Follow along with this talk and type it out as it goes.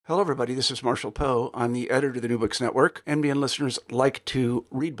Hello, everybody. This is Marshall Poe. I'm the editor of the New Books Network. NBN listeners like to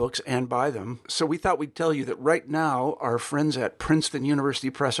read books and buy them. So we thought we'd tell you that right now, our friends at Princeton University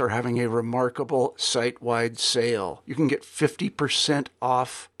Press are having a remarkable site-wide sale. You can get 50%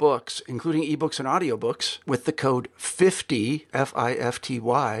 off books, including ebooks and audiobooks, with the code 50,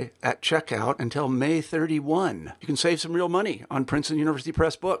 F-I-F-T-Y, at checkout until May 31. You can save some real money on Princeton University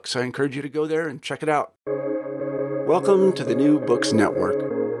Press books. I encourage you to go there and check it out. Welcome to the New Books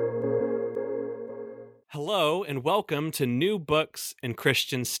Network. Hello, and welcome to New Books in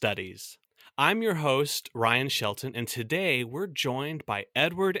Christian Studies. I'm your host, Ryan Shelton, and today we're joined by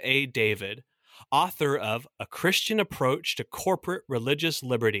Edward A. David, author of A Christian Approach to Corporate Religious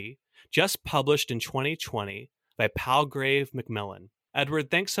Liberty, just published in 2020 by Palgrave Macmillan. Edward,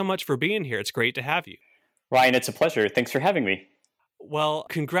 thanks so much for being here. It's great to have you. Ryan, it's a pleasure. Thanks for having me. Well,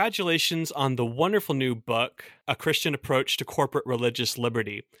 congratulations on the wonderful new book, A Christian Approach to Corporate Religious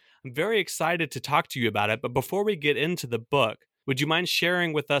Liberty. I'm very excited to talk to you about it, but before we get into the book, would you mind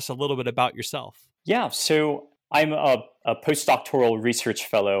sharing with us a little bit about yourself? Yeah, so I'm a postdoctoral research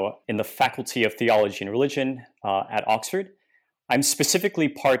fellow in the Faculty of Theology and Religion at Oxford. I'm specifically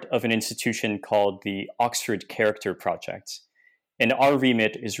part of an institution called the Oxford Character Project, and our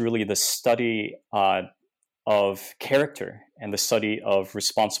remit is really the study of character and the study of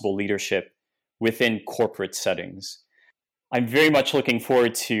responsible leadership within corporate settings. I'm very much looking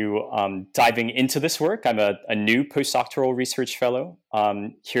forward to diving into this work. I'm a new postdoctoral research fellow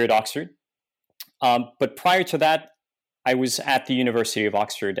here at Oxford. But prior to that, I was at the University of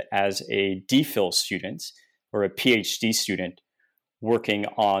Oxford as a DPhil student, or a PhD student, working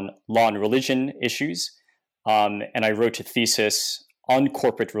on law and religion issues. And I wrote a thesis on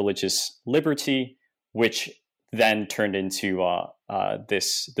corporate religious liberty, which then turned into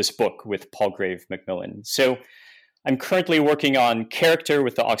this book with Palgrave Macmillan. So I'm currently working on character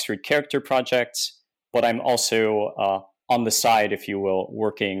with the Oxford Character Project, but I'm also on the side, if you will,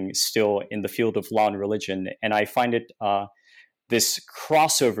 working still in the field of law and religion. And I find it this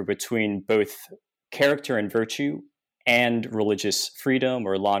crossover between both character and virtue and religious freedom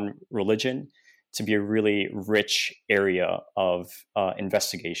or law and religion to be a really rich area of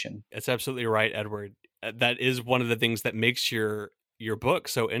investigation. That's absolutely right, Edward. That is one of the things that makes your book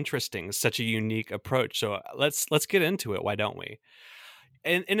so interesting, such a unique approach. So let's get into it. Why don't we?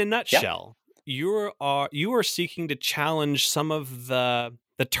 In a nutshell, you are seeking to challenge some of the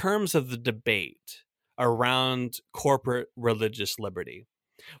terms of the debate around corporate religious liberty.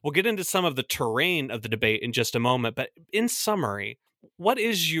 We'll get into some of the terrain of the debate in just a moment, but in summary, what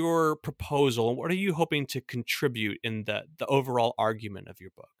is your proposal and what are you hoping to contribute in the overall argument of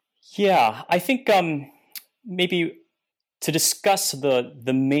your book? Yeah, I think maybe to discuss the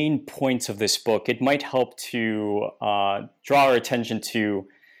main points of this book, it might help to draw our attention to,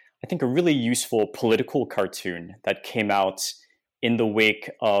 I think, a really useful political cartoon that came out in the wake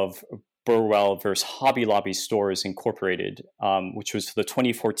of Burwell versus Hobby Lobby Stores Incorporated, which was the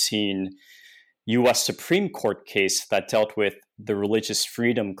 2014 U.S. Supreme Court case that dealt with the religious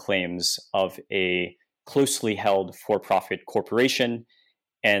freedom claims of a closely held for-profit corporation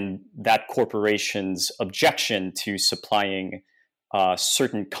and that corporation's objection to supplying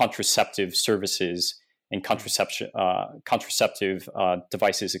certain contraceptive services and contraceptive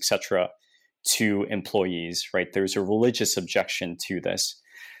devices, etc., to employees. Right? There's a religious objection to this.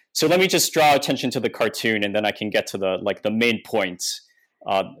 So let me just draw attention to the cartoon, and then I can get to the main points,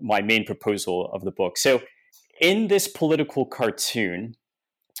 my main proposal of the book. So in this political cartoon,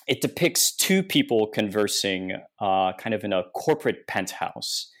 it depicts two people conversing kind of in a corporate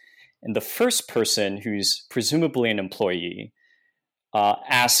penthouse. And the first person, who's presumably an employee,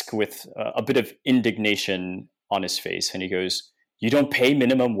 asks with a bit of indignation on his face. And he goes, "You don't pay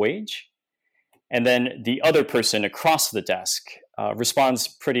minimum wage?" And then the other person across the desk responds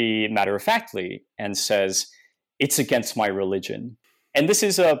pretty matter-of-factly and says, "It's against my religion." And this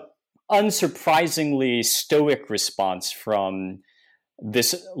is a unsurprisingly stoic response from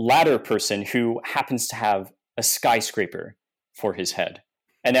this latter person, who happens to have a skyscraper for his head.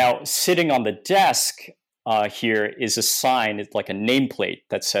 And now sitting on the desk here is a sign, it's like a nameplate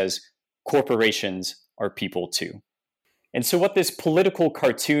that says, "Corporations are people too." And so what this political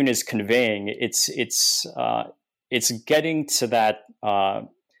cartoon is conveying, it's getting to that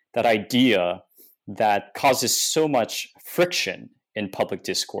idea that causes so much friction in public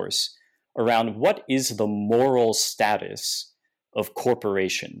discourse around what is the moral status of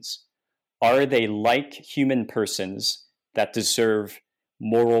corporations. Are they like human persons that deserve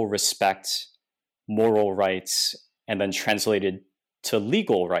moral respect, moral rights, and then translated to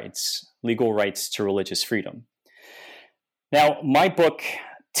legal rights to religious freedom? Now, my book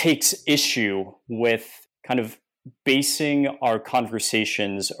takes issue with kind of basing our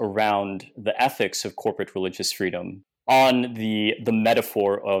conversations around the ethics of corporate religious freedom on the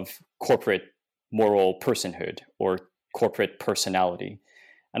metaphor of corporate moral personhood or corporate personality.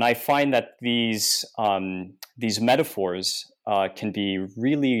 And I find that these metaphors can be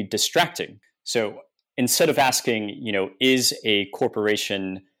really distracting. So instead of asking, is a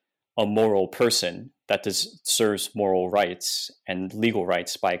corporation a moral person that serves moral rights and legal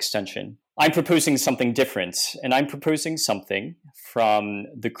rights by extension, I'm proposing something different. And I'm proposing something from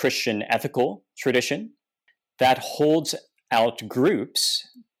the Christian ethical tradition that holds out groups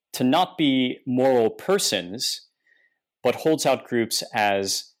to not be moral persons, but holds out groups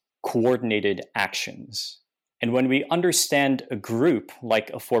as coordinated actions. And when we understand a group like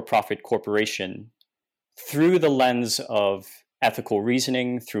a for-profit corporation through the lens of ethical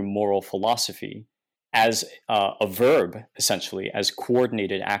reasoning, through moral philosophy, as a verb, essentially, as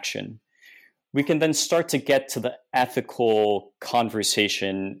coordinated action, we can then start to get to the ethical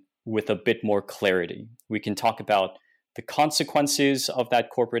conversation with a bit more clarity. We can talk about the consequences of that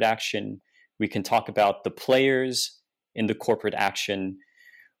corporate action. We can talk about the players in the corporate action.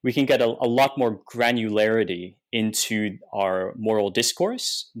 We can get a lot more granularity into our moral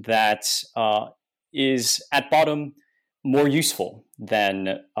discourse that is at bottom more useful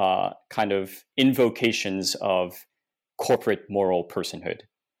than kind of invocations of corporate moral personhood.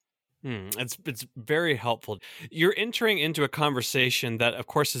 It's very helpful. You're entering into a conversation that, of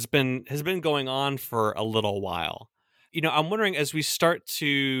course, has been going on for a little while. I'm wondering, as we start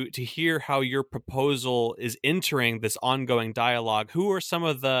to hear how your proposal is entering this ongoing dialogue, who are some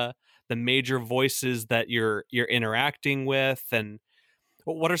of the major voices that you're interacting with, and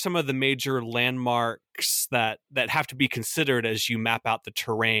what are some of the major landmarks that have to be considered as you map out the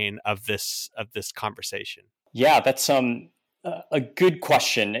terrain of this conversation? Yeah, that's a good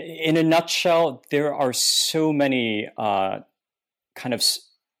question. In a nutshell, there are so many kind of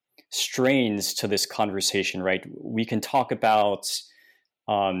strains to this conversation, right? We can talk about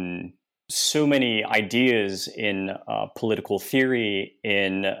so many ideas in political theory,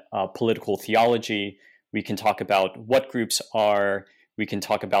 in political theology. We can talk about what groups are. We can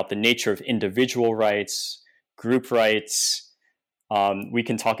talk about the nature of individual rights, group rights. We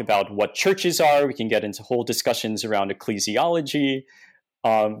can talk about what churches are. We can get into whole discussions around ecclesiology.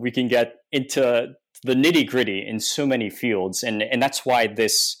 We can get into the nitty-gritty in so many fields. And that's why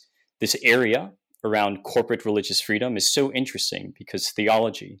this area around corporate religious freedom is so interesting, because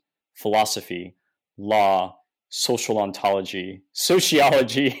theology, philosophy, law, social ontology,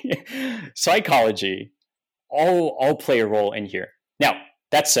 sociology, psychology, all play a role in here. Now,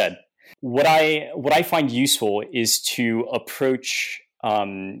 that said, what I find useful is to approach,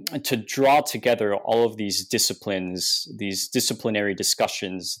 to draw together all of these disciplines, these disciplinary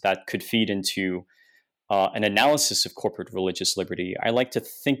discussions that could feed into an analysis of corporate religious liberty. I like to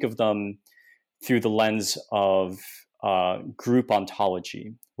think of them through the lens of group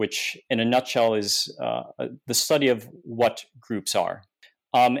ontology, which in a nutshell is the study of what groups are.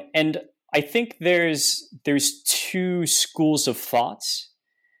 And I think there's two schools of thought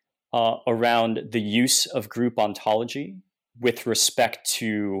around the use of group ontology with respect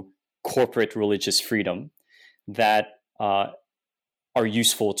to corporate religious freedom that are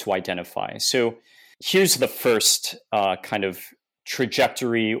useful to identify. So here's the first kind of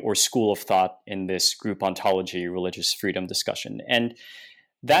trajectory or school of thought in this group ontology religious freedom discussion. And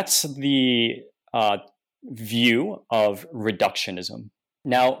that's the view of reductionism.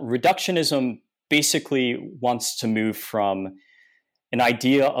 Now, reductionism basically wants to move from an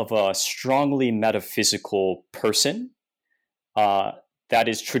idea of a strongly metaphysical person that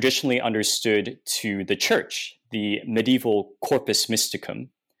is traditionally understood to the church, the medieval corpus mysticum,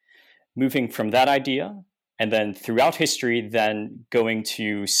 moving from that idea, and then throughout history, then going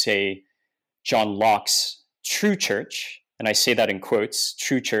to, say, John Locke's true church, and I say that in quotes,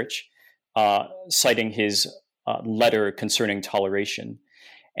 true church, citing his letter concerning toleration.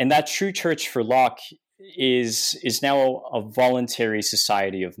 And that true church for Locke is now a voluntary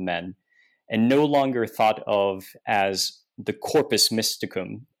society of men, and no longer thought of as the corpus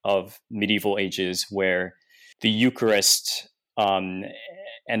mysticum of medieval ages, where the Eucharist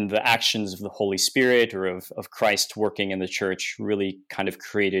and the actions of the Holy Spirit or of Christ working in the church really kind of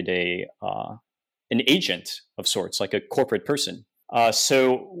created an agent of sorts, like a corporate person.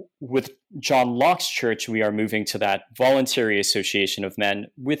 So with John Locke's church, we are moving to that voluntary association of men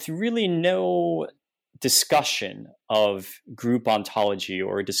with really no discussion of group ontology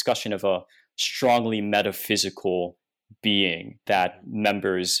or a discussion of a strongly metaphysical being that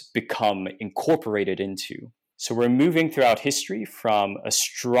members become incorporated into. So we're moving throughout history from a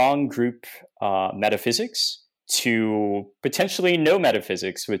strong group metaphysics to potentially no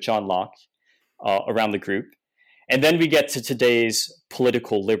metaphysics with John Locke around the group. And then we get to today's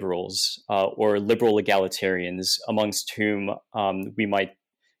political liberals or liberal egalitarians, amongst whom we might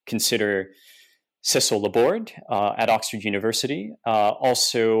consider Cecil Laborde at Oxford University,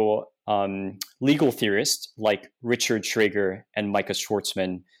 also legal theorists like Richard Schrager and Micah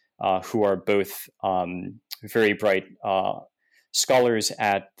Schwartzman, who are both very bright scholars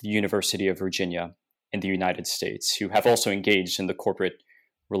at the University of Virginia in the United States, who have also engaged in the corporate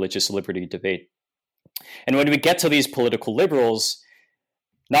religious liberty debate. And when we get to these political liberals,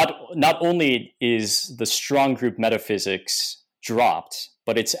 not only is the strong group metaphysics dropped,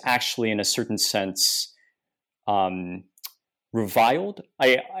 but it's actually in a certain sense reviled.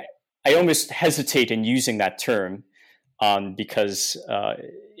 I almost hesitate in using that term because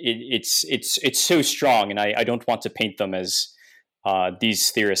it's so strong, and I don't want to paint them as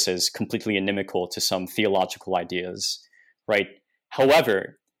these theorists as completely inimical to some theological ideas, right?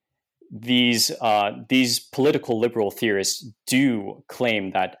 However, these political liberal theorists do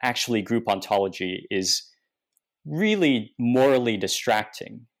claim that actually group ontology is really morally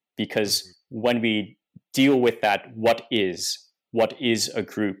distracting, because when we deal with that what is a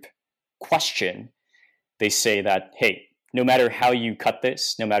group question, they say that, hey, no matter how you cut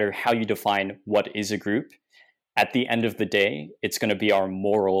this, no matter how you define what is a group, at the end of the day, it's going to be our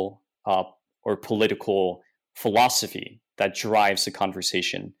moral or political philosophy that drives the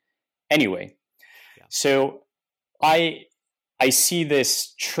conversation anyway. Yeah. So I see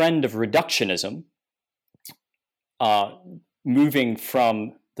this trend of reductionism moving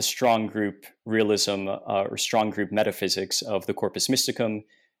from the strong group realism or strong group metaphysics of the Corpus Mysticum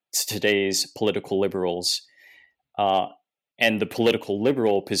to today's political liberals, and the political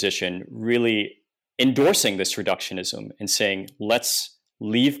liberal position really endorsing this reductionism and saying, let's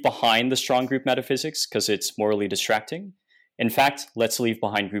leave behind the strong group metaphysics because it's morally distracting. In fact, let's leave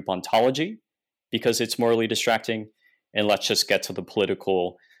behind group ontology because it's morally distracting, and let's just get to the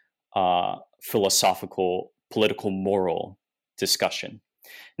political, philosophical, political, moral discussion.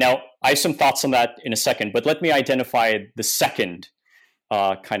 Now, I have some thoughts on that in a second, but let me identify the second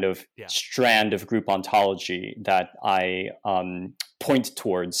kind of strand of group ontology that I point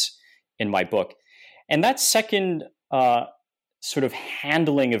towards in my book. And that second sort of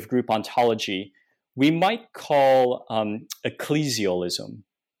handling of group ontology, we might call ecclesialism.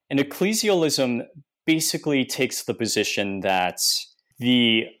 And ecclesialism basically takes the position that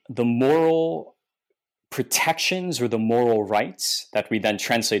the moral protections or the moral rights that we then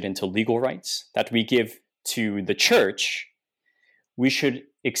translate into legal rights that we give to the church, we should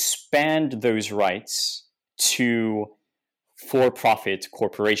expand those rights to for-profit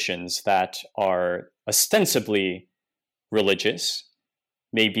corporations that are ostensibly religious,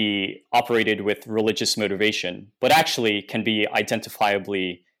 maybe operated with religious motivation, but actually can be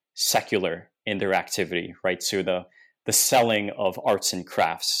identifiably secular in their activity, right? So the selling of arts and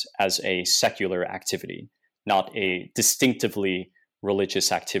crafts as a secular activity, not a distinctively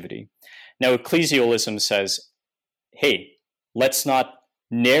religious activity. Now, ecclesialism says, hey, let's not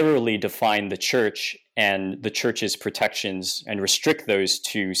narrowly define the church and the church's protections and restrict those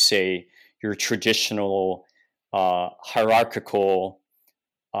to, say, your traditional hierarchical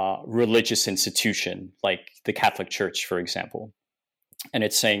religious institution, like the Catholic Church, for example. And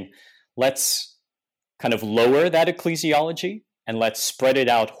it's saying, let's kind of lower that ecclesiology and let's spread it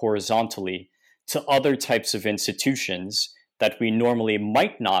out horizontally to other types of institutions that we normally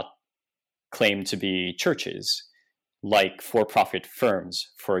might not claim to be churches, like for-profit firms,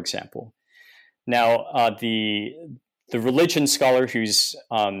 for example. Now, the religion scholar who's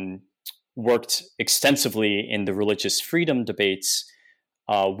worked extensively in the religious freedom debates,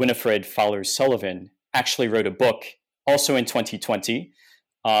 Winifred Fowler-Sullivan, actually wrote a book also in 2020.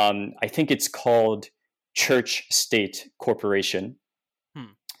 I think it's called Church-State Corporation.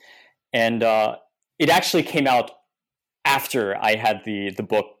 And it actually came out after I had the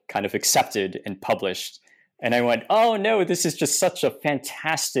book kind of accepted and published. And I went, oh no, this is just such a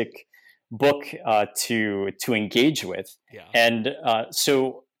fantastic book to engage with. Yeah. And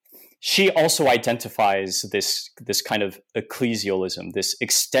so she also identifies this kind of ecclesialism, this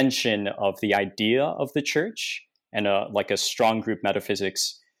extension of the idea of the church and like a strong group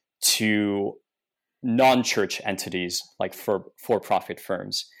metaphysics to non-church entities like for-profit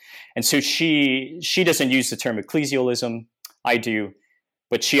firms. And so she doesn't use the term ecclesialism, I do,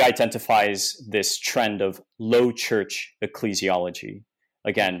 but she identifies this trend of low church ecclesiology.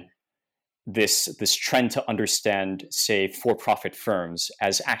 Again, this trend to understand, say, for-profit firms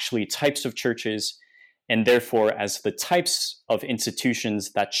as actually types of churches and therefore as the types of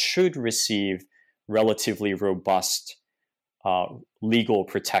institutions that should receive relatively robust legal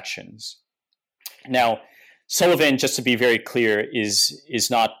protections. Now, Sullivan, just to be very clear, is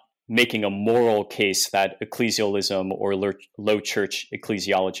not making a moral case that ecclesialism or low church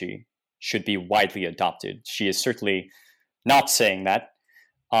ecclesiology should be widely adopted. She is certainly not saying that.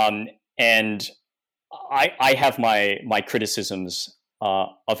 And I have my criticisms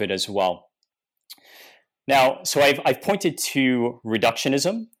of it as well. Now, so I've pointed to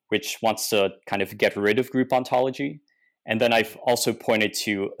reductionism, which wants to kind of get rid of group ontology. And then I've also pointed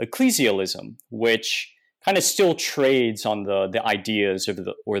to ecclesialism, which kind of still trades on the ideas of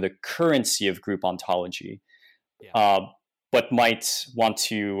the currency of group ontology, but might want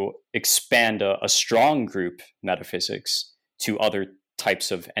to expand a strong group metaphysics to other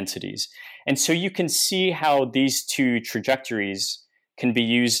types of entities. And so you can see how these two trajectories can be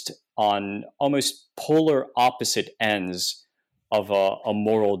used on almost polar opposite ends of a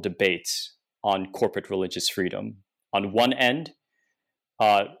moral debate on corporate religious freedom. On one end,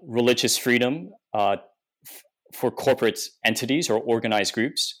 religious freedom for corporate entities or organized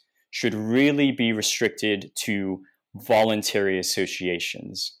groups should really be restricted to voluntary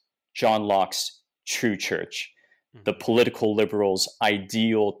associations, John Locke's true church, the political liberals'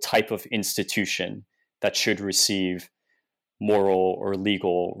 ideal type of institution that should receive moral or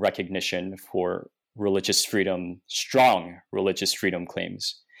legal recognition for religious freedom, strong religious freedom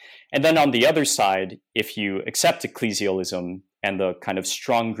claims. And then on the other side, if you accept ecclesialism and the kind of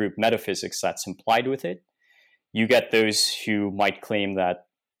strong group metaphysics that's implied with it, you get those who might claim that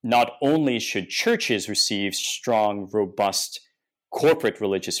not only should churches receive strong, robust corporate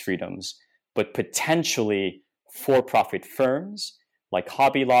religious freedoms, but potentially for-profit firms like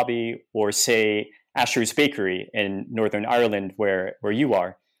Hobby Lobby or, say, Asher's Bakery in Northern Ireland, where you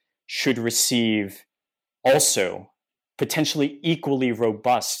are, should receive also potentially equally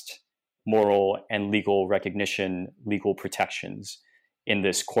robust moral and legal recognition, legal protections in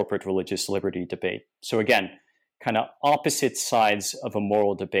this corporate religious liberty debate. So again, kind of opposite sides of a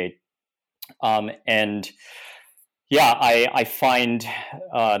moral debate. I find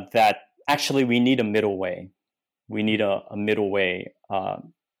that actually we need a middle way. We need a middle way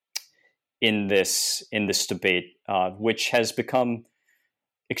in this debate, which has become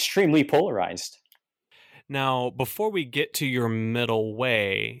extremely polarized. Now, before we get to your middle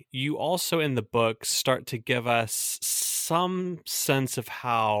way, you also in the book start to give us some sense of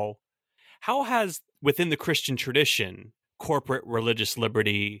how has, within the Christian tradition, corporate religious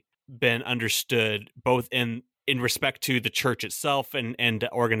liberty been understood, both in respect to the church itself and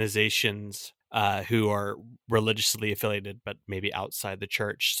organizations who are religiously affiliated, but maybe outside the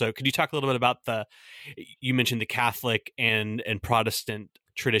church. So could you talk a little bit about you mentioned the Catholic and Protestant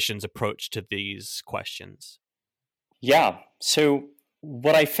tradition's approach to these questions? Yeah. So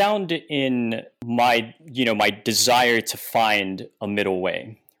what I found in my desire to find a middle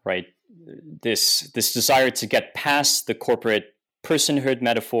way, right? This desire to get past the corporate personhood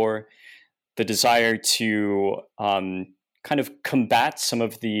metaphor, the desire to kind of combat some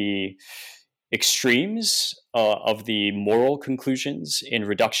of the extremes of the moral conclusions in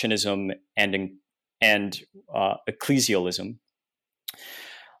reductionism and ecclesialism.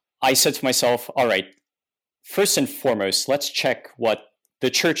 I said to myself, all right, first and foremost, let's check what the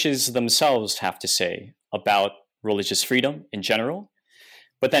churches themselves have to say about religious freedom in general,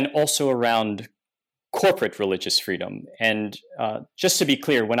 but then also around corporate religious freedom. And just to be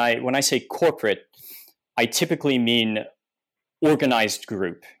clear, when I say corporate, I typically mean organized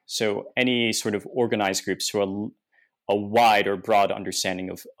group. So any sort of organized group, so a wide or broad understanding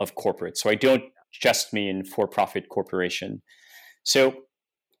of corporate. So I don't just mean for-profit corporation. So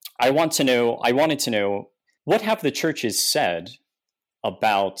I wanted to know, what have the churches said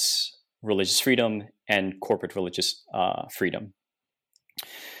about religious freedom and corporate religious freedom?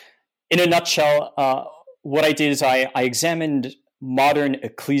 In a nutshell, what I did is I examined modern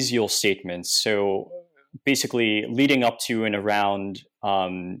ecclesial statements. So basically leading up to and around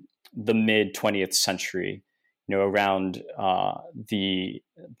the mid-20th century, around the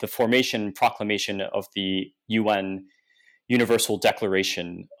formation, proclamation of the UN Universal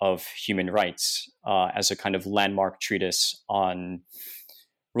Declaration of Human Rights as a kind of landmark treatise on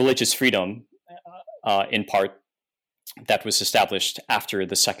religious freedom, in part, that was established after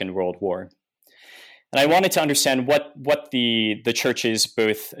the Second World War. And I wanted to understand what the churches,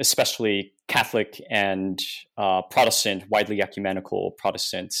 both especially Catholic and Protestant, widely ecumenical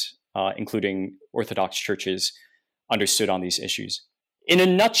Protestant, including Orthodox churches, understood on these issues. In a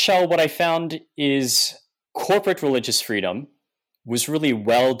nutshell, what I found is corporate religious freedom was really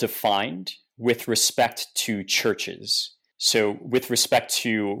well defined with respect to churches. So with respect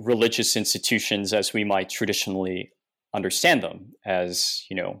to religious institutions as we might traditionally understand them, as,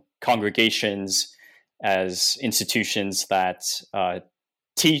 congregations, as institutions that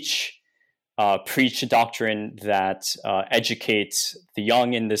teach, preach a doctrine, that educate the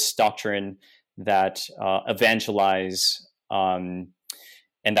young in this doctrine, that evangelize, and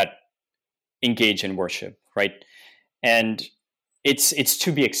that engage in worship, right? And it's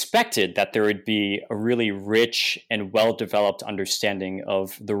to be expected that there would be a really rich and well-developed understanding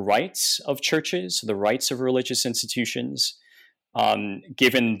of the rights of churches, the rights of religious institutions,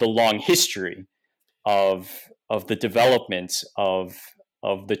 given the long history of the development of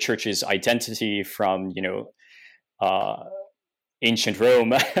the church's identity from ancient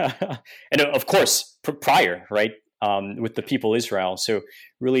Rome, and of course prior, right, with the people Israel. So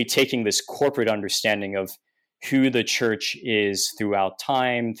really taking this corporate understanding of who the church is throughout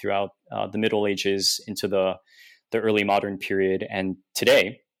time, throughout the Middle Ages into the early modern period and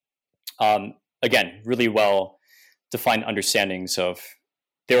today. Again, really well defined understandings of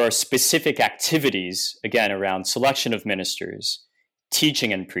there are specific activities, again, around selection of ministers,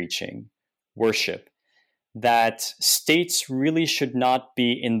 teaching and preaching, worship, that states really should not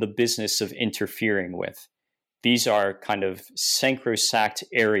be in the business of interfering with. These are kind of sacrosanct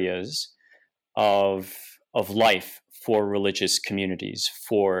areas of life for religious communities,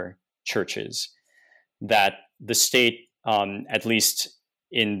 for churches, that the state, at least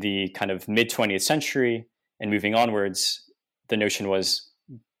in the kind of mid-20th century and moving onwards, the notion was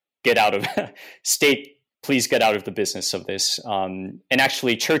get out of state, please get out of the business of this. And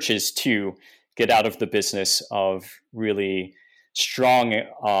actually churches too get out of the business of really strong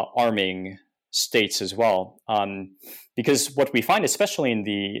arming states as well. Because what we find, especially in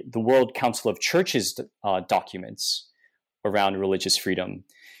the World Council of Churches documents around religious freedom,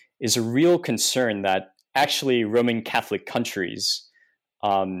 is a real concern that actually Roman Catholic countries,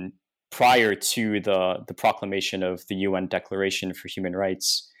 prior to the proclamation of the UN Declaration for Human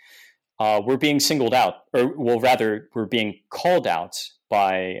Rights, were being singled out, or well, rather, were being called out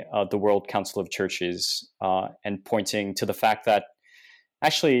by the World Council of Churches, and pointing to the fact that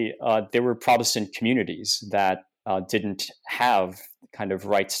actually there were Protestant communities that didn't have kind of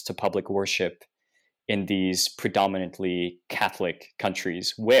rights to public worship in these predominantly Catholic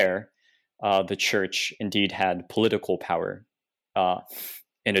countries where the church indeed had political power,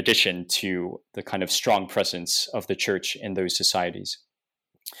 in addition to the kind of strong presence of the church in those societies.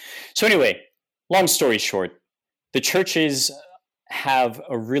 So anyway, long story short, the churches have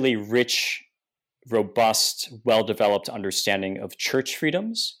a really rich, robust, well-developed understanding of church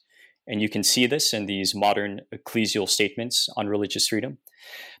freedoms. And you can see this in these modern ecclesial statements on religious freedom.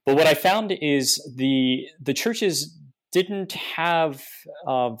 But what I found is the churches didn't have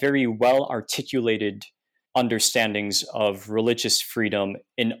very well-articulated understandings of religious freedom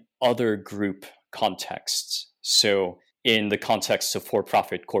in other group contexts. So in the context of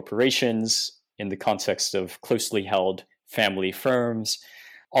for-profit corporations, in the context of closely held family firms,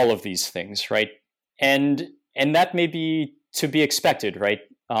 all of these things, right? And that may be to be expected, right?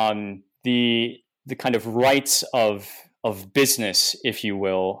 The kind of rights of business, if you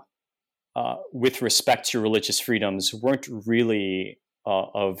will, with respect to religious freedoms weren't really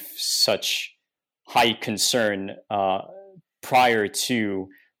of such high concern prior to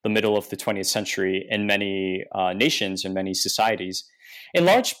the middle of the 20th century in many nations and many societies. In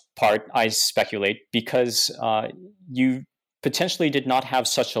large part, I speculate, because you potentially did not have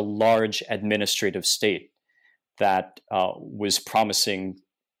such a large administrative state that was promising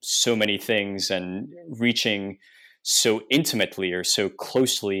so many things and reaching so intimately or so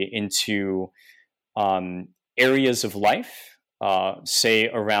closely into areas of life, say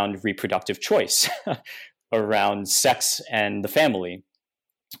around reproductive choice, around sex and the family.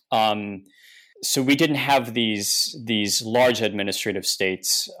 So we didn't have these large administrative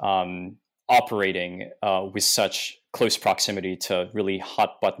states operating with such close proximity to really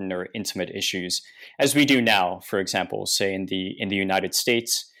hot button or intimate issues as we do now, for example, say in the United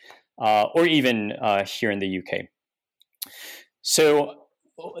States, or even here in the UK. So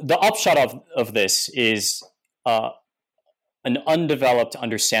the upshot of this is an undeveloped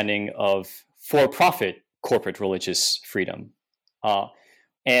understanding of for-profit corporate religious freedom.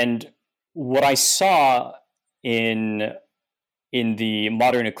 And what I saw in the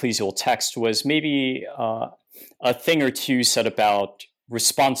modern ecclesial text was maybe a thing or two said about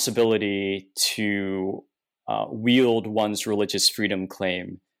responsibility to wield one's religious freedom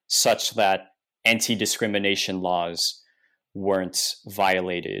claim such that anti-discrimination laws weren't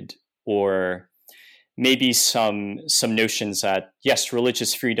violated, or maybe some notions that, yes,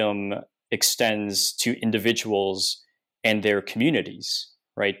 religious freedom extends to individuals and their communities,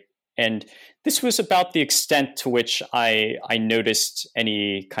 right? And this was about the extent to which I noticed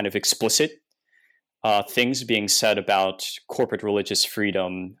any kind of explicit things being said about corporate religious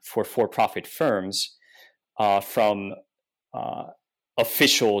freedom for-profit firms from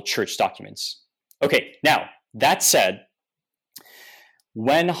official church documents. Okay, now, that said,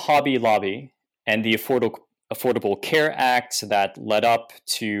 when Hobby Lobby and the Affordable Care Act that led up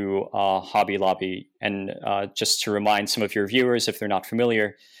to Hobby Lobby, and just to remind some of your viewers, if they're not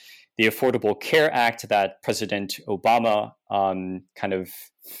familiar, the Affordable Care Act that President Obama kind of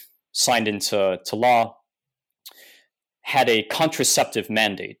signed into law had a contraceptive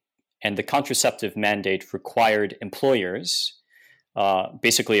mandate. And the contraceptive mandate required employers,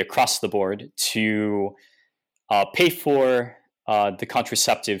 basically across the board, to pay for the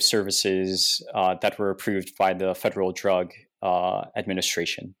contraceptive services that were approved by the Federal Drug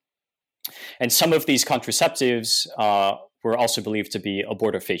Administration. And some of these contraceptives were also believed to be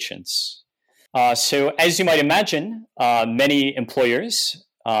abortifacients. So as you might imagine, many employers,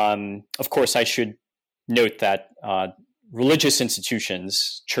 of course, I should note that religious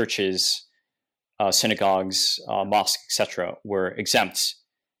institutions, churches, synagogues, mosques, etc., were exempt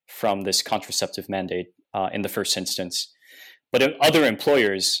from this contraceptive mandate in the first instance. But other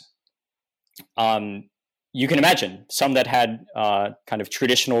employers, you can imagine, some that had kind of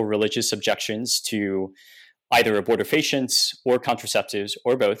traditional religious objections to either abortifacients or contraceptives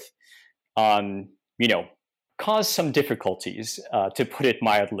or both, caused some difficulties, to put it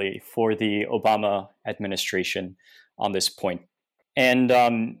mildly, for the Obama administration on this point. And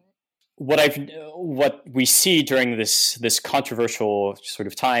what we see during this controversial sort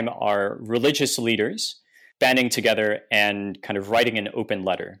of time are religious leaders banding together and kind of writing an open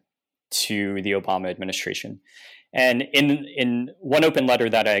letter to the Obama administration. And in one open letter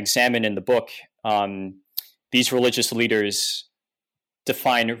that I examine in the book, these religious leaders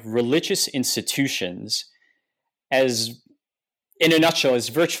define religious institutions as, in a nutshell, as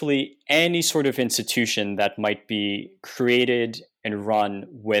virtually any sort of institution that might be created and run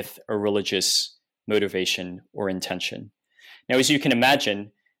with a religious motivation or intention. Now, as you can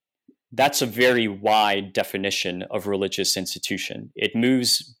imagine, that's a very wide definition of religious institution. It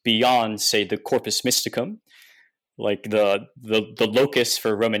moves beyond, say, the corpus mysticum, like the locus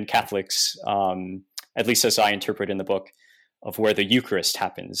for Roman Catholics, at least as I interpret in the book, of where the Eucharist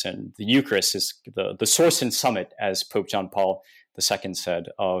happens. And the Eucharist is the source and summit, as Pope John Paul II said,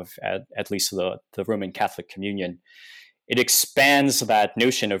 of at least the Roman Catholic communion. It expands that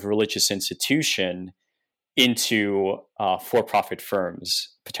notion of religious institution into for-profit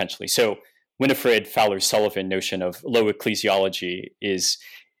firms, potentially. So Winifred Fowler Sullivan notion of low ecclesiology is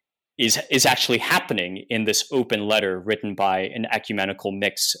actually happening in this open letter written by an ecumenical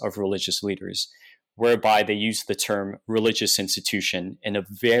mix of religious leaders, whereby they use the term religious institution in a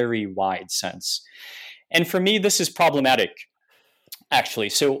very wide sense. And for me, this is problematic, actually.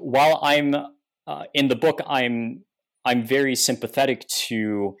 So while I'm in the book, I'm very sympathetic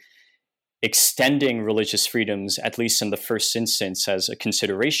to extending religious freedoms, at least in the first instance, as a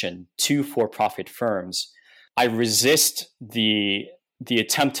consideration to for-profit firms, I resist the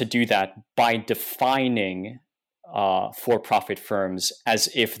attempt to do that by defining for-profit firms as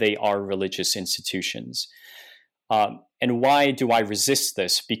if they are religious institutions. And why do I resist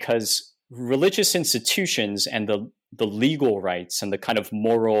this? Because religious institutions and the legal rights and the kind of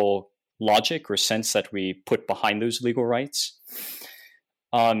moral logic or sense that we put behind those legal rights,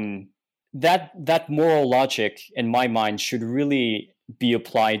 that moral logic, in my mind, should really be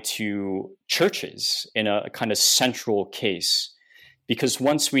applied to churches in a kind of central case. Because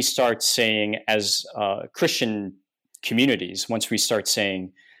once we start saying, as Christian communities, once we start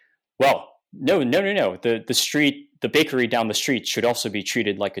saying, well, no, the bakery down the street should also be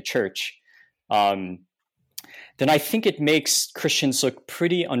treated like a church, then I think it makes Christians look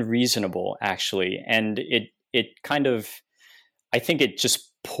pretty unreasonable, actually. And it kind of, I think it just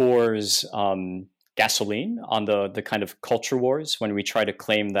pours gasoline on the kind of culture wars when we try to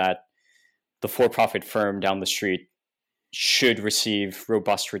claim that the for-profit firm down the street should receive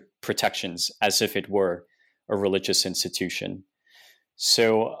robust protections as if it were a religious institution.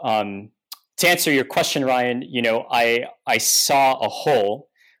 So to answer your question, Ryan, I saw a hole,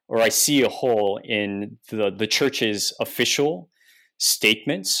 or I see a hole in the church's official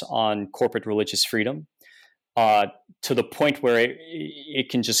statements on corporate religious freedom, to the point where it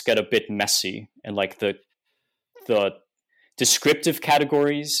can just get a bit messy, and like the descriptive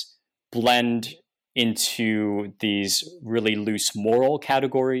categories blend into these really loose moral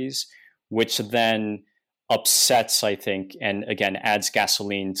categories, which then upsets, I think, and again adds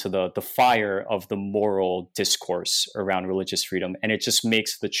gasoline to the fire of the moral discourse around religious freedom, and it just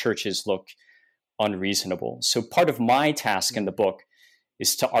makes the churches look unreasonable. So part of my task in the book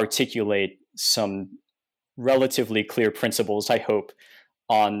is to articulate some relatively clear principles, I hope,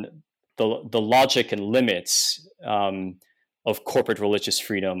 on the logic and limits of corporate religious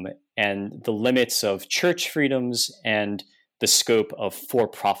freedom and the limits of church freedoms and the scope of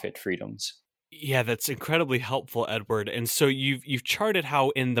for-profit freedoms. Yeah, that's incredibly helpful, Edward. And so you've charted how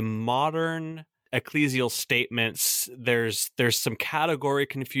in the modern ecclesial statements there's some category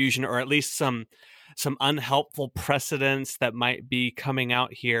confusion, or at least some unhelpful precedents that might be coming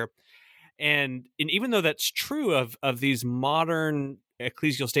out here. And even though that's true of these modern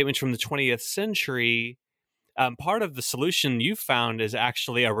ecclesial statements from the 20th century, part of the solution you found is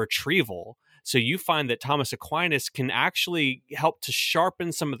actually a retrieval. So you find that Thomas Aquinas can actually help to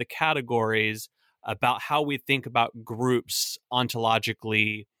sharpen some of the categories about how we think about groups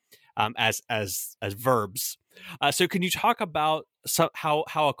ontologically as verbs. So can you talk about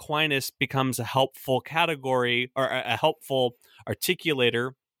how Aquinas becomes a helpful category or a helpful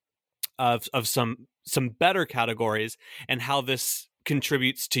articulator of some better categories, and how this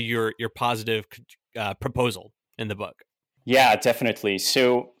contributes to your positive proposal in the book? Yeah, definitely.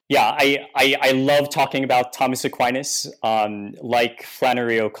 So yeah, I love talking about Thomas Aquinas. Like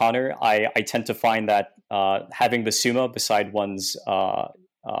Flannery O'Connor, I tend to find that having the Summa beside one's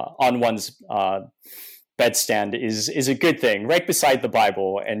on one's bedstand is a good thing, right beside the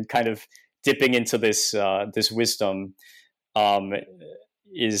Bible, and kind of dipping into this wisdom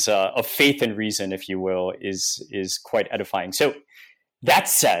is of faith and reason, if you will, is quite edifying. So that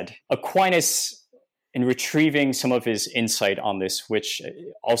said, Aquinas, in retrieving some of his insight on this, which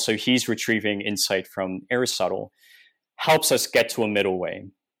also he's retrieving insight from Aristotle, helps us get to a middle way.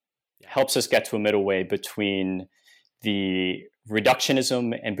 Helps us get to a middle way between the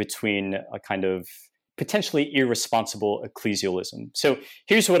reductionism and between a kind of potentially irresponsible ecclesialism. So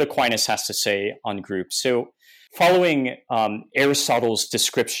here's what Aquinas has to say on groups. So following Aristotle's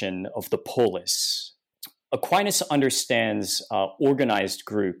description of the polis, Aquinas understands organized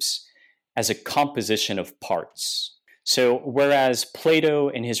groups as a composition of parts. So whereas Plato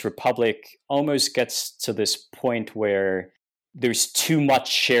in his Republic almost gets to this point where there's too much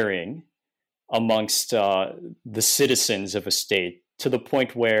sharing amongst the citizens of a state, to the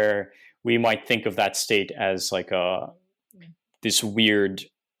point where we might think of that state as like this weird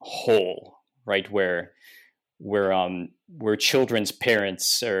whole, right? Where children's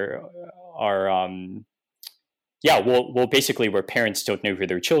parents are basically where parents don't know who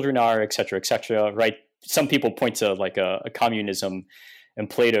their children are, et cetera, right? Some people point to like a communism in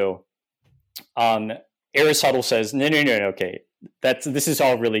Plato. Aristotle says, no, okay. This is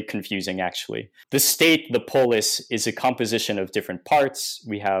all really confusing, actually. The state, the polis, is a composition of different parts.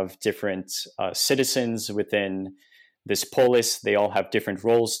 We have different citizens within this polis. They all have different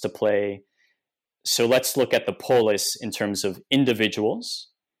roles to play. So let's look at the polis in terms of individuals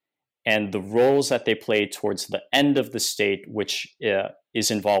and the roles that they play towards the end of the state, which is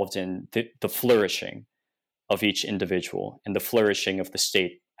involved in the flourishing of each individual and the flourishing of the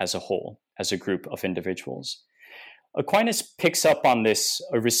state as a whole, as a group of individuals. Aquinas picks up on this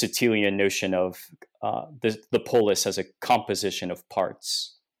Aristotelian notion of the polis as a composition of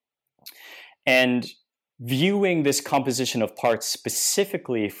parts. And viewing this composition of parts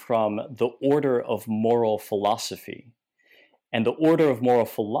specifically from the order of moral philosophy. And the order of moral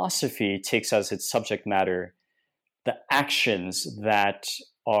philosophy takes as its subject matter the actions that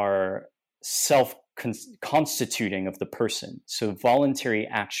are self-constituting of the person. So voluntary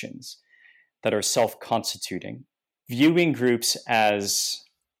actions that are self-constituting. Viewing groups as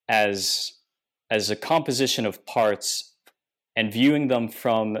a composition of parts and viewing them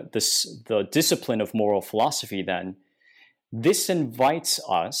from the discipline of moral philosophy, then, this invites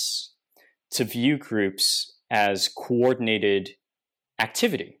us to view groups as coordinated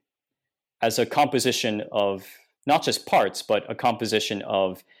activity, as a composition of not just parts, but a composition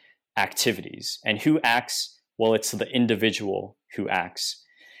of activities. And who acts? Well, it's the individual who acts.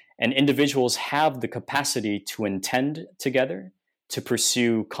 And individuals have the capacity to intend together, to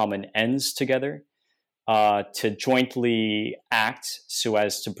pursue common ends together, to jointly act so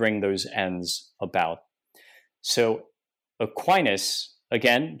as to bring those ends about. So Aquinas,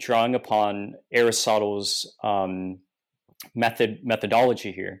 again, drawing upon Aristotle's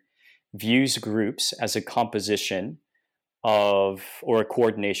methodology here, views groups as a composition of, or a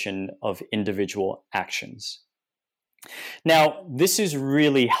coordination of, individual actions. Now, this is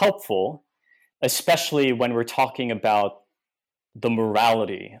really helpful, especially when we're talking about the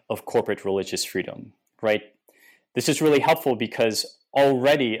morality of corporate religious freedom, right? This is really helpful because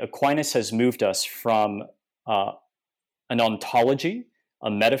already Aquinas has moved us from an ontology, a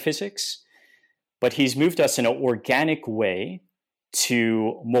metaphysics, but he's moved us in an organic way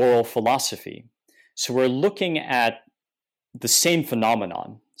to moral philosophy. So we're looking at the same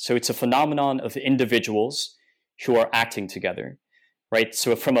phenomenon. So it's a phenomenon of individuals who are acting together, right?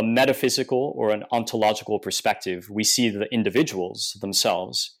 So from a metaphysical or an ontological perspective, we see the individuals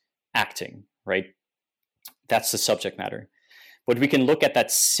themselves acting, right? That's the subject matter. But we can look at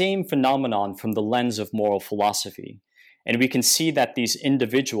that same phenomenon from the lens of moral philosophy, and we can see that these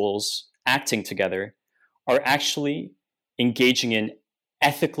individuals acting together are actually engaging in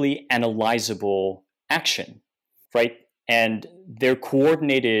ethically analyzable action, right? And their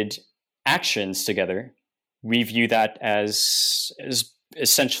coordinated actions together, we view that as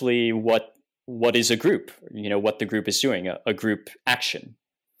essentially what is a group, what the group is doing, a group action.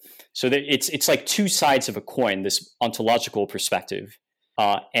 So that it's like two sides of a coin, this ontological perspective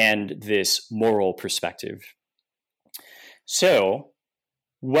and this moral perspective. So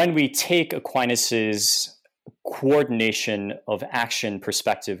when we take Aquinas's coordination of action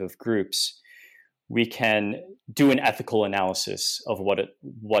perspective of groups, we can do an ethical analysis of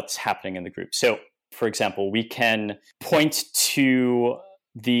what's happening in the group. So, for example, we can point to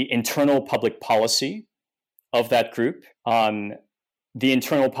the internal public policy of that group. The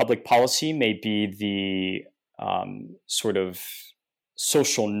internal public policy may be the sort of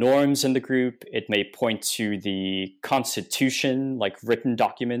social norms in the group. It may point to the constitution, like written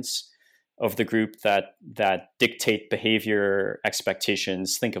documents of the group that dictate behavior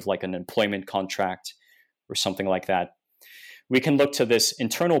expectations. Think of like an employment contract or something like that. We can look to this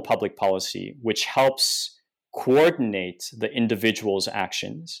internal public policy, which helps coordinate the individual's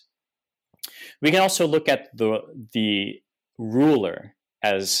actions. We can also look at the ruler,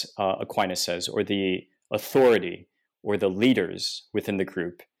 as Aquinas says, or the authority or the leaders within the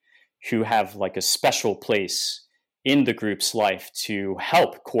group who have like a special place in the group's life to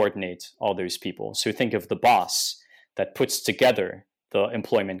help coordinate all those people. So think of the boss that puts together the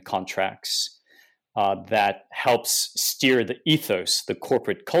employment contracts, that helps steer the ethos, the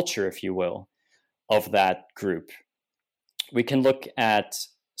corporate culture, if you will, of that group. We can look at,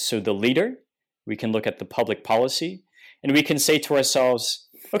 the leader, we can look at the public policy, and we can say to ourselves,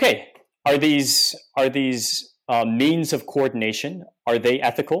 okay, are these means of coordination, are they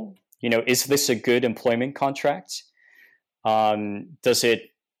ethical? Is this a good employment contract? Does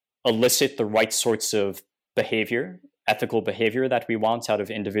it elicit the right sorts of behavior, ethical behavior that we want out of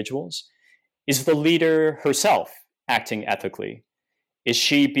individuals? Is the leader herself acting ethically? Is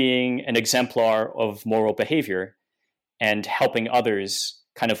she being an exemplar of moral behavior and helping others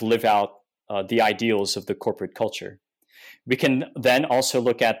kind of live out the ideals of the corporate culture? We can then also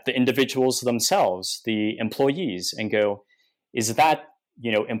look at the individuals themselves, the employees, and go, is that,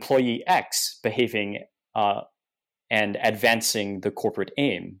 employee X behaving and advancing the corporate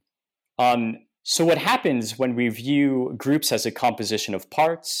aim? So what happens when we view groups as a composition of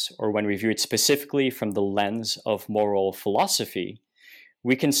parts, or when we view it specifically from the lens of moral philosophy,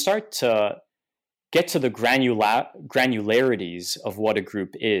 we can start to get to the granularities of what a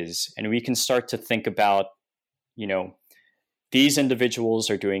group is. And we can start to think about, these individuals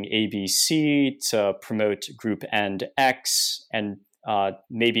are doing A, B, C to promote group end X, and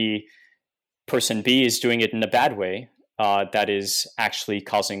maybe person B is doing it in a bad way that is actually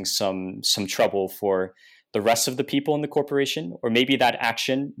causing some trouble for the rest of the people in the corporation, or maybe that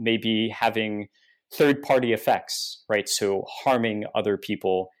action may be having third-party effects, right? So harming other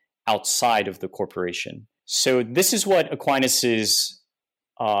people outside of the corporation. So this is what Aquinas's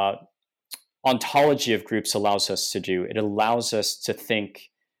ontology of groups allows us to do. It allows us to think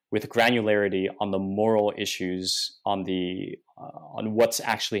with granularity on the moral issues, on what's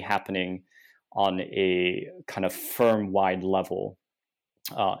actually happening on a kind of firm-wide level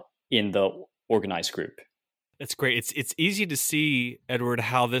in the organized group. That's great. It's easy to see, Edward,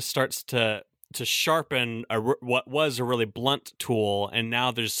 how this starts to sharpen what was a really blunt tool, and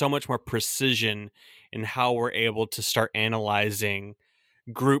now there's so much more precision in how we're able to start analyzing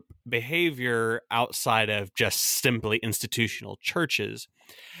group behavior outside of just simply institutional churches.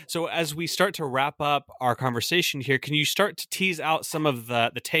 So as we start to wrap up our conversation here, can you start to tease out some of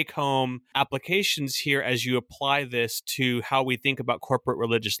the take-home applications here as you apply this to how we think about corporate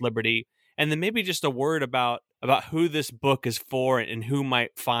religious liberty? And then maybe just a word about who this book is for and who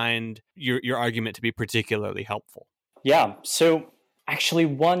might find your argument to be particularly helpful. Yeah. So actually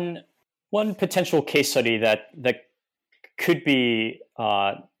one potential case study that could be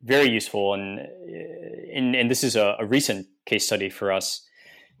very useful, and this is a recent case study for us,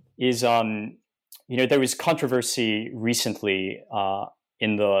 is there was controversy recently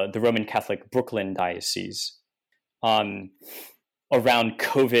in the Roman Catholic Brooklyn diocese around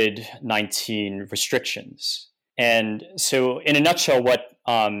COVID-19 restrictions. And so in a nutshell, what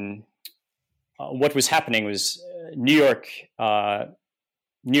was happening was New York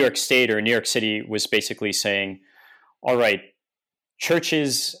State or New York City was basically saying, all right,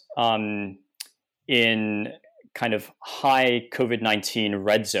 churches in kind of high COVID-19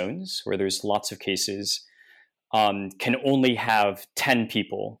 red zones where there's lots of cases can only have 10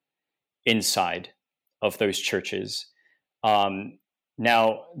 people inside of those churches.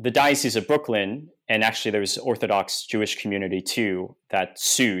 Now, the Diocese of Brooklyn, and actually there was Orthodox Jewish community too that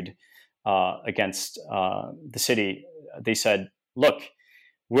sued against the city. They said, look,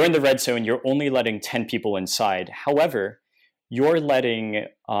 we're in the red zone. You're only letting 10 people inside. However, you're letting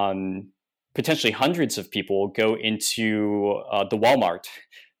potentially hundreds of people go into the Walmart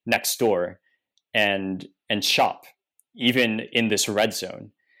next door and shop, even in this red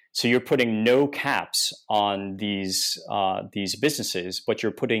zone. So you're putting no caps on these businesses, but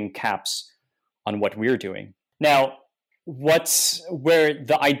you're putting caps on what we're doing. Now, where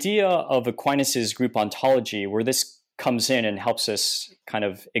the idea of Aquinas' group ontology, where this comes in and helps us kind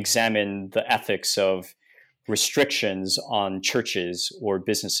of examine the ethics of restrictions on churches or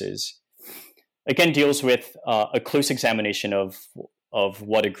businesses, again deals with a close examination of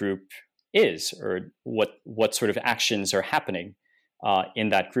what a group is or what sort of actions are happening in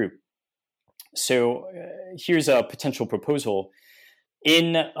that group. So here's a potential proposal.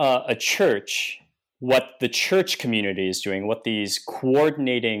 In a church, what the church community is doing, what these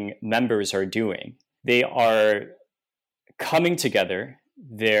coordinating members are doing, they are coming together,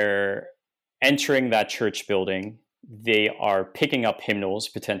 they're entering that church building, they are picking up hymnals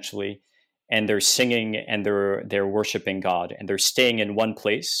potentially, and they're singing and they're worshiping God, and they're staying in one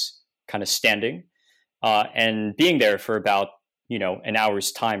place, kind of standing, and being there for about an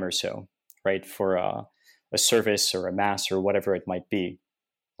hour's time or so, right, for a service or a mass or whatever it might be.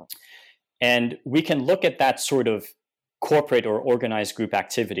 And we can look at that sort of corporate or organized group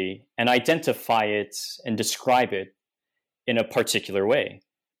activity and identify it and describe it in a particular way.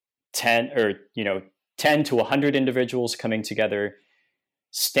 10 to 100 individuals coming together,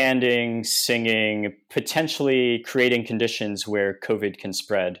 standing, singing, potentially creating conditions where COVID can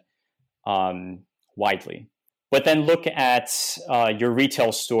spread widely. But then look at your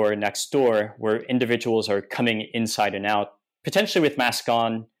retail store next door where individuals are coming inside and out, potentially with mask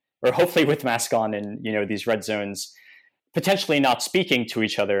on, or hopefully with mask on in these red zones, potentially not speaking to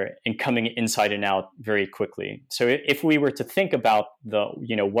each other and coming inside and out very quickly. So if we were to think about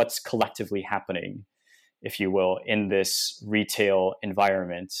what's collectively happening, if you will, in this retail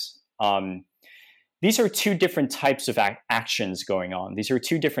environment, these are two different types of actions going on. These are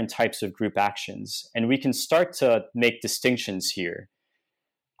two different types of group actions. And we can start to make distinctions here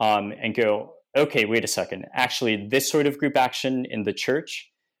and go, okay, wait a second. Actually, this sort of group action in the church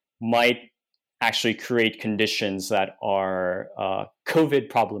might actually create conditions that are COVID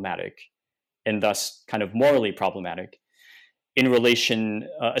problematic and thus kind of morally problematic in relation,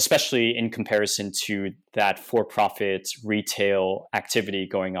 especially in comparison to that for-profit retail activity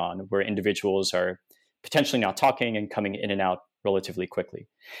going on where individuals are potentially not talking and coming in and out relatively quickly.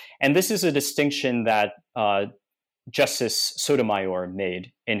 And this is a distinction that Justice Sotomayor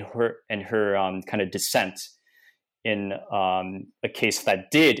made in her kind of dissent in a case that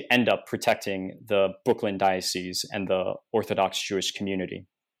did end up protecting the Brooklyn Diocese and the Orthodox Jewish community.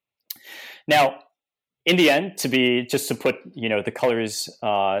 Now, in the end, to put the colors,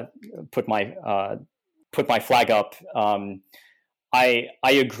 put my flag up. I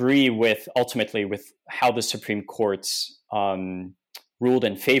agree ultimately with how the Supreme Court's ruled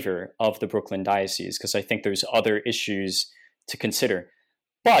in favor of the Brooklyn Diocese, because I think there's other issues to consider.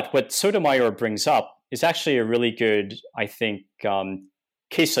 But what Sotomayor brings up is actually a really good, I think,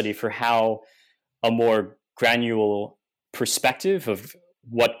 case study for how a more granular perspective of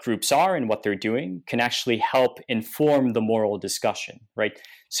what groups are and what they're doing can actually help inform the moral discussion, right?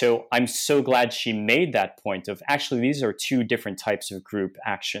 So I'm so glad she made that point of actually these are two different types of group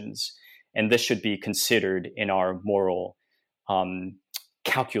actions, and this should be considered in our moral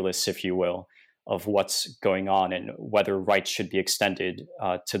calculus, if you will, of what's going on and whether rights should be extended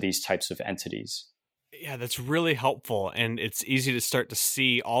to these types of entities. Yeah, that's really helpful, and it's easy to start to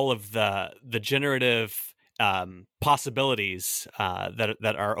see all of the generative possibilities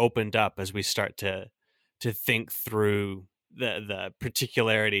that are opened up as we start to think through the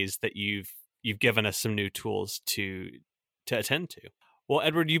particularities that you've given us some new tools to attend to. Well,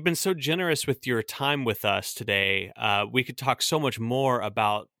 Edward, you've been so generous with your time with us today. We could talk so much more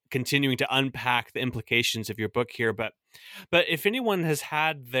about continuing to unpack the implications of your book here. But if anyone has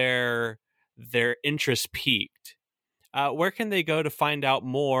had their interest piqued, where can they go to find out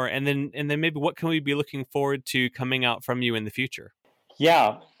more? And then maybe what can we be looking forward to coming out from you in the future?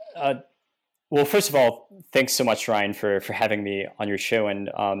 Yeah. Well, first of all, thanks so much, Ryan, for having me on your show. And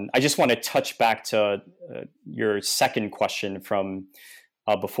I just want to touch back to your second question from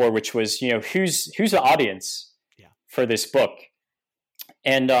before, which was, who's the audience for this book?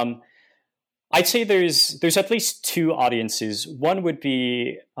 And I'd say there's at least two audiences. One would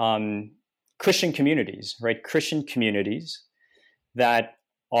be Christian communities, right? Christian communities that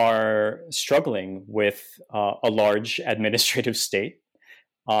are struggling with a large administrative state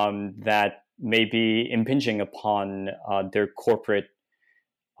that may be impinging upon their corporate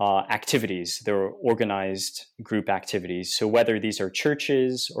activities, their organized group activities. So whether these are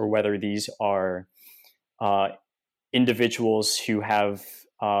churches or whether these are individuals who have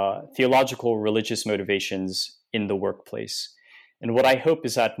theological religious motivations in the workplace. And what I hope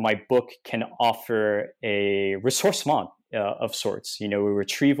is that my book can offer a ressourcement of sorts, a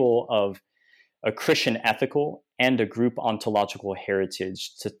retrieval of a Christian ethical and a group ontological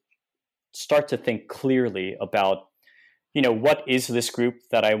heritage to start to think clearly about, what is this group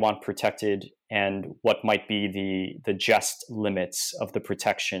that I want protected and what might be the just limits of the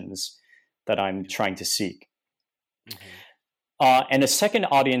protections that I'm trying to seek. Mm-hmm. And a second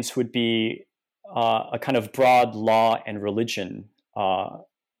audience would be a kind of broad law and religion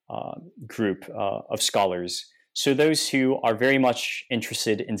group of scholars. So those who are very much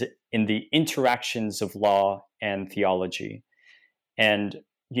interested in the interactions of law and theology. And,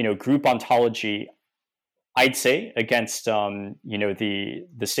 group ontology, I'd say, against, the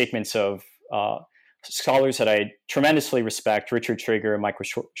statements of scholars that I tremendously respect, Richard Traeger, Michael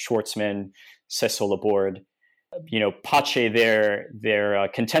Schwartzman, Cecil Laborde, Pache, their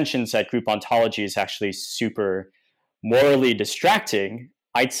contentions that group ontology is actually super morally distracting.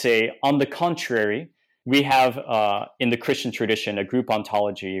 I'd say, on the contrary, we have in the Christian tradition a group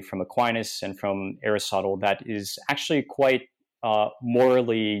ontology from Aquinas and from Aristotle that is actually quite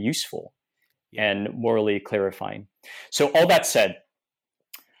morally useful and morally clarifying. So all that said,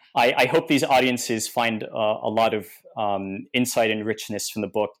 I hope these audiences find a lot of insight and richness from the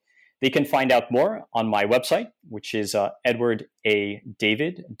book. They can find out more on my website, which is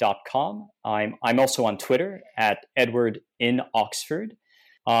edwardadavid.com. I'm also on Twitter at edwardinoxford.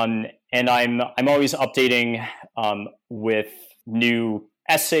 And I'm always updating with new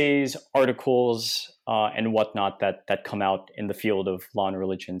essays, articles, and whatnot that come out in the field of law and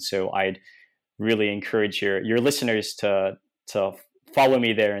religion. So I'd really encourage your listeners to follow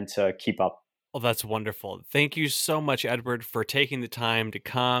me there and to keep up. Well, that's wonderful. Thank you so much, Edward, for taking the time to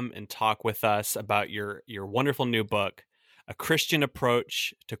come and talk with us about your wonderful new book, A Christian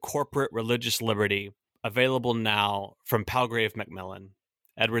Approach to Corporate Religious Liberty, available now from Palgrave Macmillan.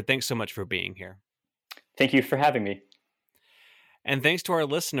 Edward, thanks so much for being here. Thank you for having me. And thanks to our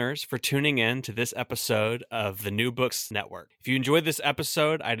listeners for tuning in to this episode of the New Books Network. If you enjoyed this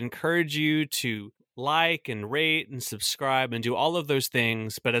episode, I'd encourage you to like and rate and subscribe and do all of those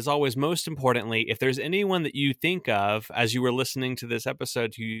things. But as always, most importantly, if there's anyone that you think of as you were listening to this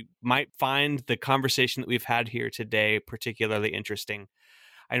episode who might find the conversation that we've had here today particularly interesting,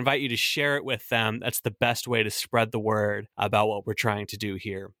 I invite you to share it with them. That's the best way to spread the word about what we're trying to do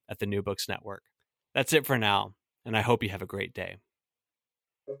here at the New Books Network. That's it for now, and I hope you have a great day.